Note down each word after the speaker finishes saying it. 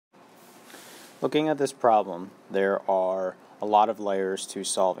Looking at this problem, there are a lot of layers to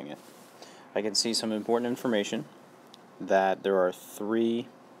solving it. I can see some important information that there are 3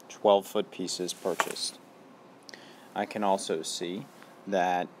 12-foot pieces purchased. I can also see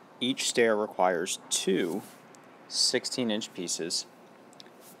that each stair requires 2 16-inch pieces.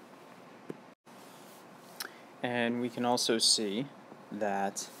 And we can also see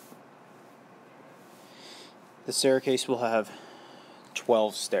that the staircase will have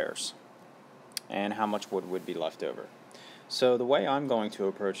 12 stairs and how much wood would be left over. So the way I'm going to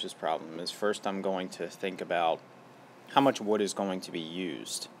approach this problem is first I'm going to think about how much wood is going to be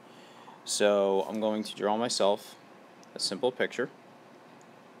used. So I'm going to draw myself a simple picture,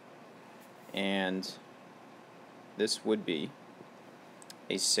 and this would be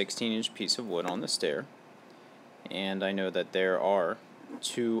a 16-inch piece of wood on the stair, and I know that there are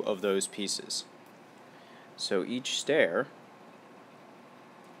 2 of those pieces. So each stair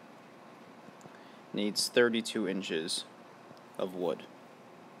needs 32 inches of wood.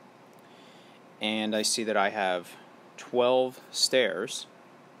 And I see that I have 12 stairs,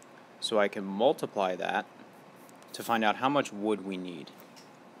 so I can multiply that to find out how much wood we need.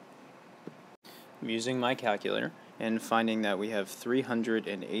 I'm using my calculator and finding that we have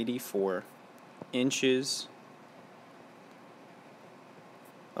 384 inches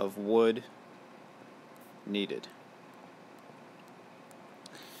of wood needed.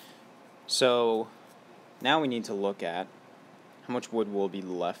 So now we need to look at how much wood will be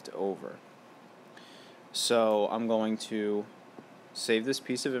left over. So I'm going to save this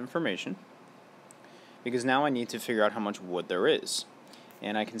piece of information because now I need to figure out how much wood there is.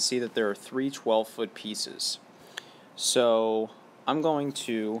 And I can see that there are 3 12-foot pieces. So I'm going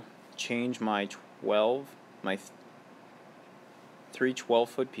to change my 3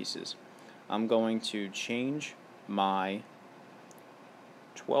 12-foot pieces. I'm going to change my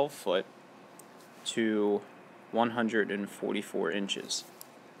 12-foot to 144 inches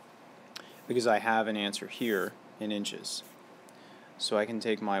because I have an answer here in inches. So I can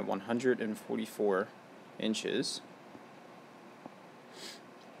take my 144 inches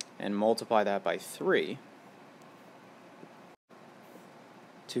and multiply that by 3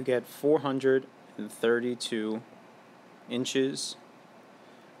 to get 432 inches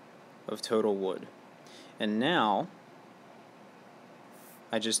of total wood. And now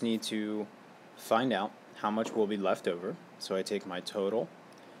I just need to find out how much will be left over. So I take my total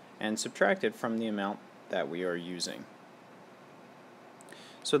and subtract it from the amount that we are using.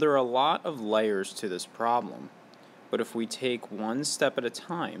 So there are a lot of layers to this problem, but if we take one step at a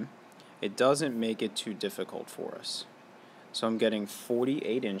time, it doesn't make it too difficult for us. So I'm getting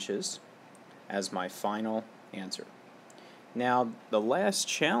 48 inches as my final answer. Now, the last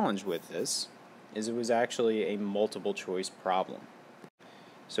challenge with this is it was actually a multiple choice problem.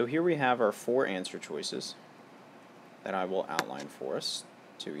 So here we have our 4 answer choices that I will outline for us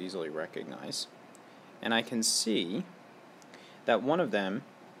to easily recognize. And I can see that one of them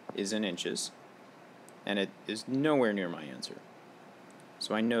is in inches, and it is nowhere near my answer.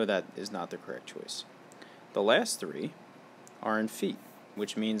 So I know that is not the correct choice. The last 3 are in feet,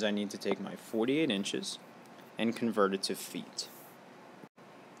 which means I need to take my 48 inches and convert it to feet.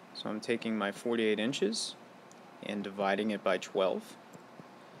 So I'm taking my 48 inches and dividing it by 12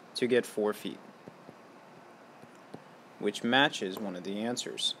 to get 4 feet, which matches one of the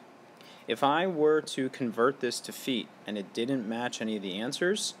answers. If I were to convert this to feet and it didn't match any of the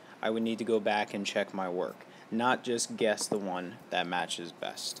answers, I would need to go back and check my work, not just guess the one that matches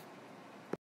best.